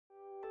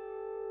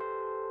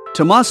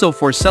Tommaso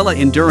Forcella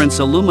Endurance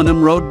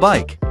Aluminum Road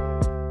Bike.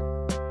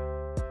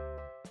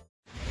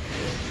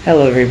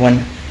 Hello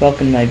everyone,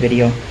 welcome to my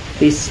video.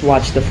 Please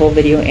watch the full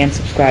video and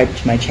subscribe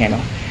to my channel.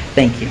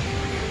 Thank you.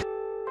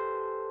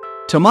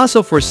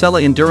 Tommaso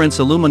Forcella Endurance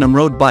Aluminum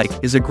Road Bike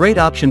is a great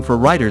option for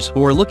riders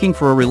who are looking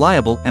for a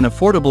reliable and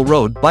affordable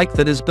road bike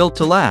that is built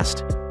to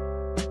last.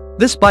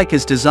 This bike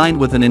is designed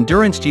with an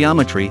endurance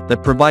geometry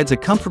that provides a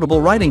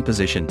comfortable riding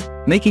position,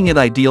 making it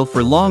ideal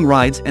for long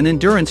rides and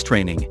endurance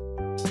training.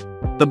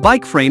 The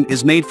bike frame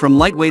is made from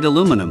lightweight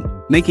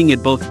aluminum, making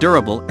it both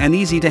durable and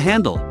easy to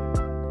handle.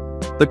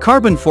 The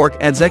carbon fork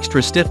adds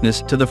extra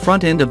stiffness to the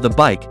front end of the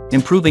bike,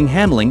 improving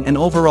handling and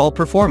overall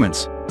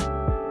performance.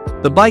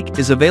 The bike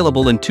is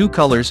available in two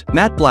colors,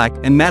 matte black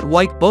and matte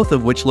white, both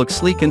of which look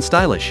sleek and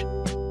stylish.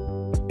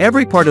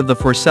 Every part of the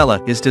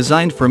Forcella is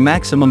designed for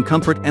maximum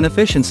comfort and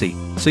efficiency,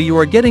 so you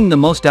are getting the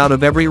most out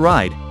of every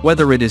ride,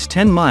 whether it is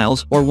 10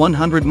 miles or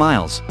 100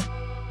 miles.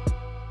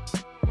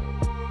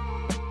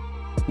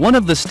 One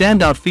of the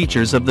standout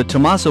features of the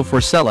Tommaso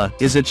Forcella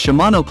is its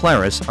Shimano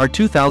Claris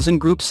R2000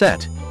 group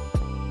set.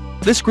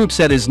 This group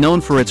set is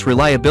known for its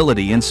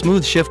reliability and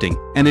smooth shifting,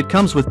 and it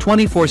comes with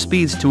 24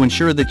 speeds to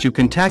ensure that you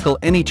can tackle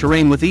any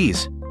terrain with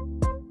ease.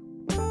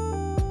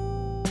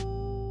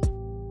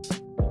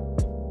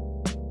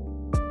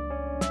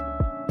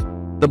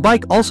 The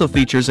bike also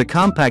features a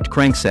compact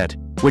crankset,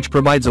 which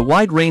provides a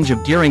wide range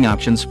of gearing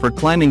options for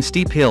climbing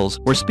steep hills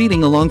or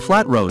speeding along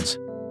flat roads.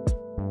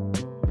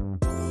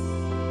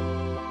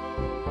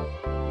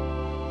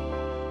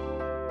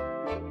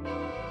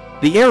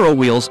 The aero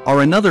wheels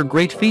are another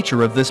great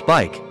feature of this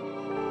bike.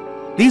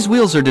 These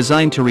wheels are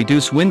designed to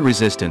reduce wind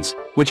resistance,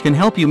 which can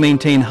help you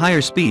maintain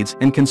higher speeds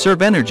and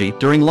conserve energy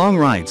during long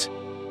rides.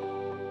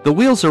 The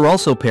wheels are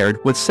also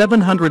paired with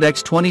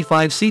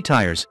 700x25C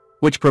tires,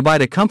 which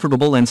provide a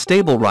comfortable and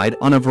stable ride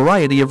on a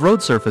variety of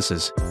road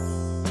surfaces.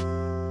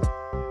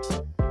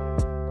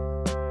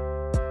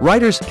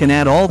 Riders can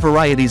add all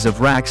varieties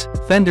of racks,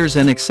 fenders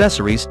and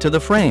accessories to the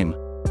frame.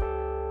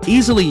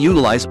 Easily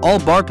utilize all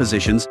bar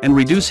positions and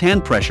reduce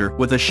hand pressure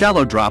with a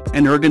shallow drop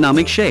and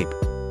ergonomic shape.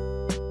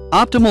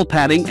 Optimal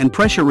padding and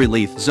pressure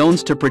relief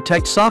zones to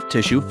protect soft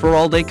tissue for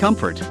all-day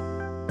comfort.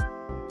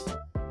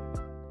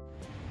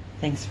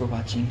 Thanks for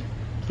watching.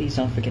 Please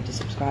don't forget to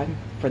subscribe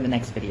for the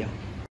next video.